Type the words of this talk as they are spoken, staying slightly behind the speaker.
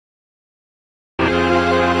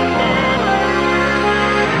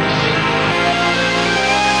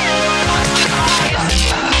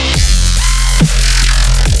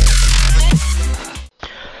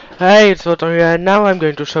Hey, it's Wotan here, and now I'm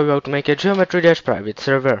going to show you how to make a geometry-private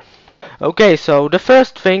server. Okay, so the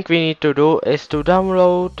first thing we need to do is to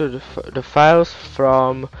download the files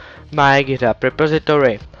from my GitHub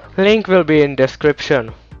repository. Link will be in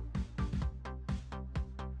description.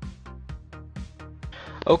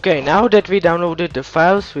 Okay, now that we downloaded the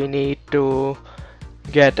files, we need to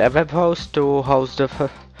get a web host to host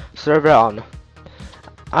the server on.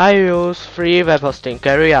 I use free web hosting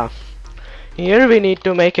area. Here we need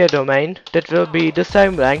to make a domain that will be the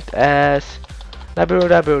same length as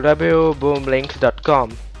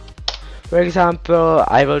www.boomlinks.com. For example,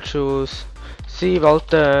 I will choose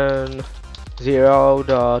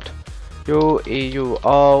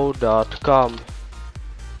cwalton0.ueuo.com.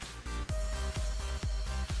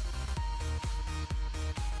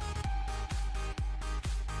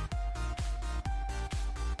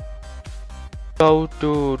 Go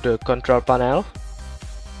to the control panel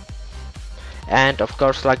and of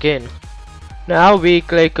course login. Now we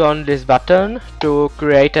click on this button to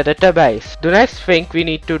create a database. The next thing we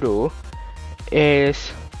need to do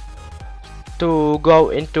is to go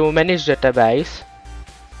into manage database.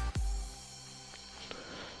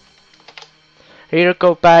 Here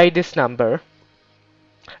copy this number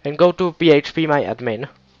and go to phpMyAdmin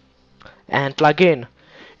and login.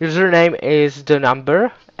 Username is the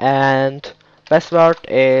number and password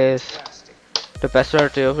is the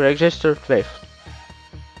password you registered with.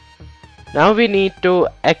 Now we need to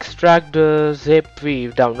extract the zip we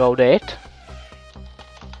downloaded.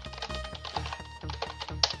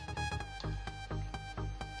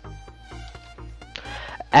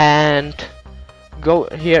 And go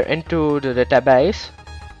here into the database.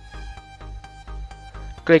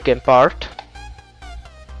 Click import.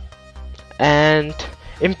 And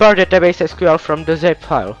import database SQL from the zip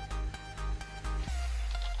file.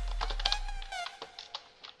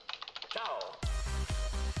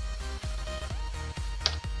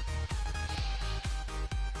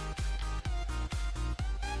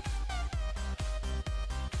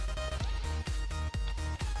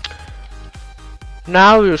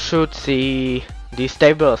 Now you should see these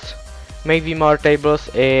tables, maybe more tables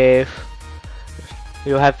if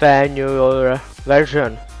you have a newer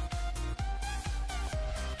version.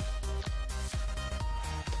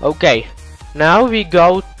 Okay, now we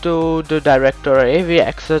go to the directory we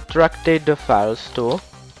extracted the files to.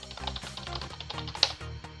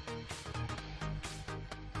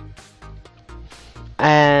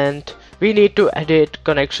 And we need to edit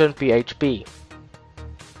connection PHP.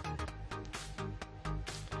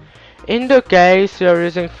 In the case you're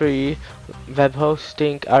using free web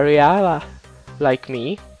hosting area like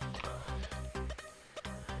me,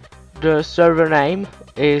 the server name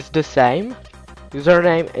is the same,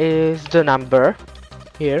 username is the number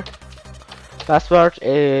here, password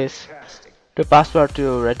is the password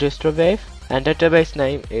you register with, and database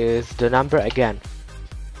name is the number again.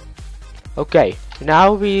 Okay,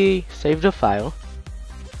 now we save the file.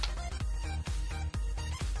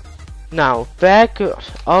 Now pack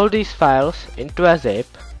all these files into a zip.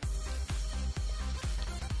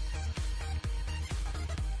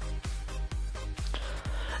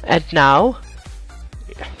 And now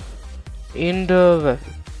in the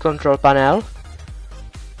control panel,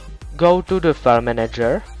 go to the file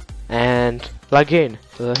manager and log in.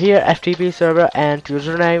 So here FTP server and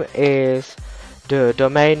username is the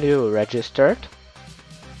domain you registered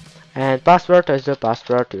and password is the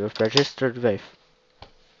password you've registered with.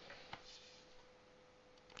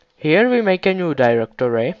 Here we make a new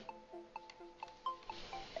directory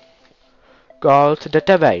called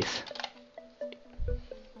database.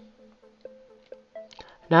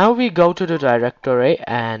 Now we go to the directory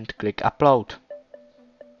and click upload.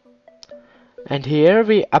 And here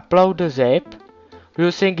we upload the zip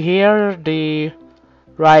using here the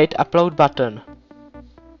right upload button.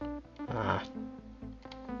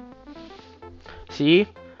 See?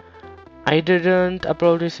 I didn't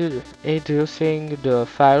upload it using the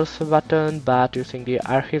files button but using the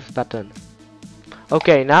archives button.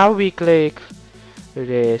 Okay, now we click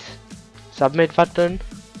this submit button,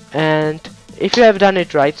 and if you have done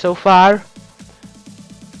it right so far,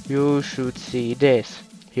 you should see this.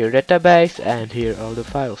 Here database and here all the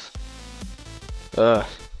files.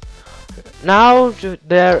 Now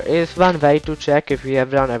there is one way to check if we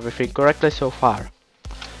have done everything correctly so far.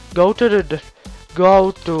 Go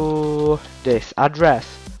to this address,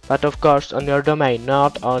 but of course on your domain,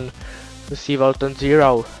 not on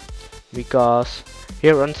cwalton0, because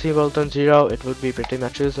here on cwalton0 it would be pretty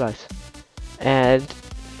much useless. And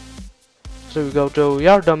so we go to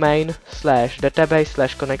your domain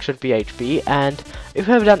 /database/connection PHP, and if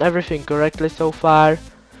you have done everything correctly so far,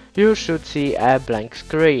 you should see a blank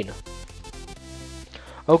screen.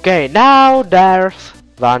 Okay, now there's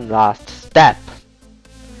one last step,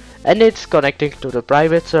 and it's connecting to the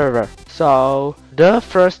private server. So the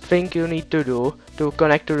first thing you need to do to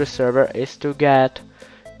connect to the server is to get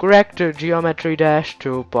correct geometry dash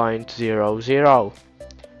 2.00.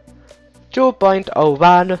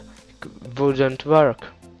 2.01 wouldn't work.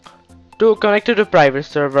 To connect to the private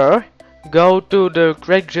server, go to the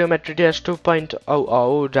correct geometry dash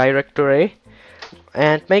 2.00 directory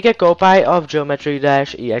and make a copy of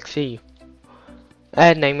geometry-exe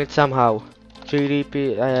and name it somehow.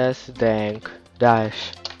 gdps dank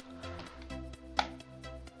dash.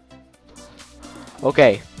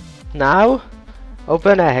 Okay, now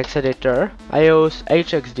open a hex editor. I use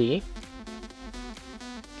hxd.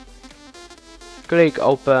 Click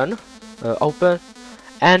open,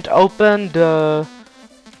 and open the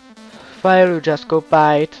file you just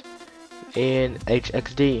copied in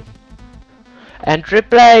hxd. And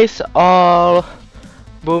replace all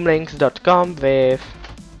boomlinks.com with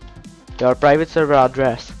your private server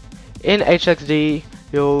address. In hxd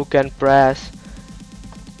you can press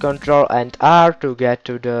Ctrl and R to get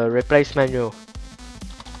to the replace menu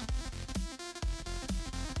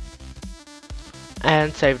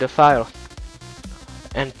and save the file.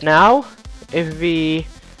 And now if we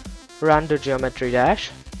run the geometry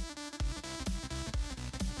dash,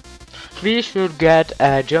 we should get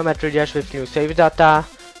a geometry dash with new save data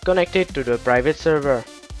connected to the private server.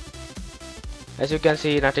 As you can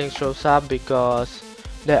see, nothing shows up because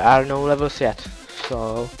there are no levels yet.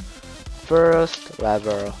 So, first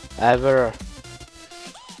level ever.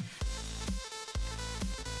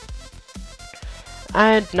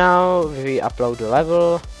 And now we upload the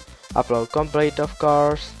level, upload complete of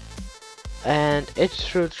course, and it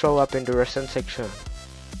should show up in the recent section.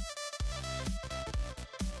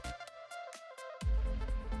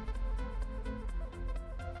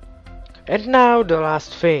 And now the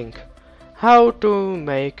last thing, how to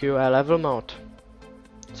make you a level mode,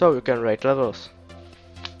 so you can rate levels.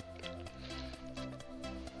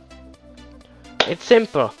 It's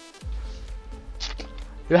simple.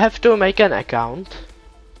 You have to make an account,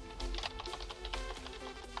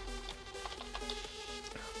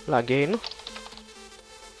 login.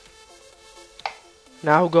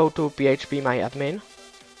 Now go to phpMyAdmin,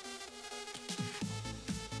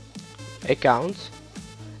 accounts,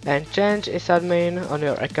 and change isadmin on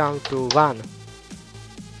your account to 1.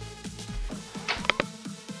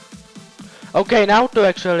 Okay, now to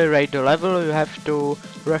actually rate the level, you have to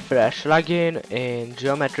refresh login in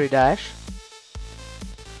geometry dash,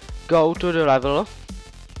 go to the level,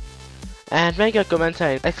 and make a comment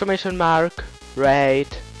saying exclamation mark,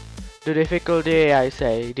 rate, the difficulty I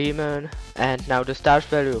say demon, and now the stars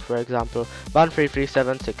value, for example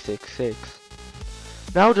 1337666.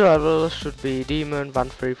 Now the level should be demon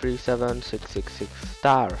 1337666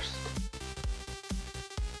 stars.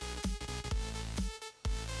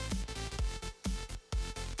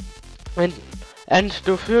 And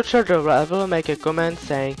to future the level, make a comment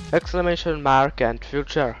saying exclamation mark and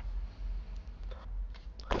future.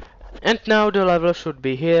 And now the level should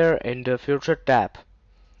be here in the future tab.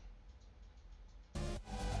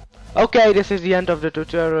 Okay, this is the end of the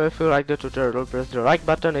tutorial. If you liked the tutorial, press the like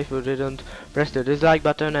button. If you didn't, press the dislike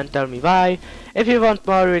button and tell me why. If you want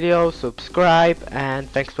more videos, subscribe, and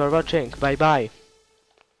thanks for watching. Bye bye.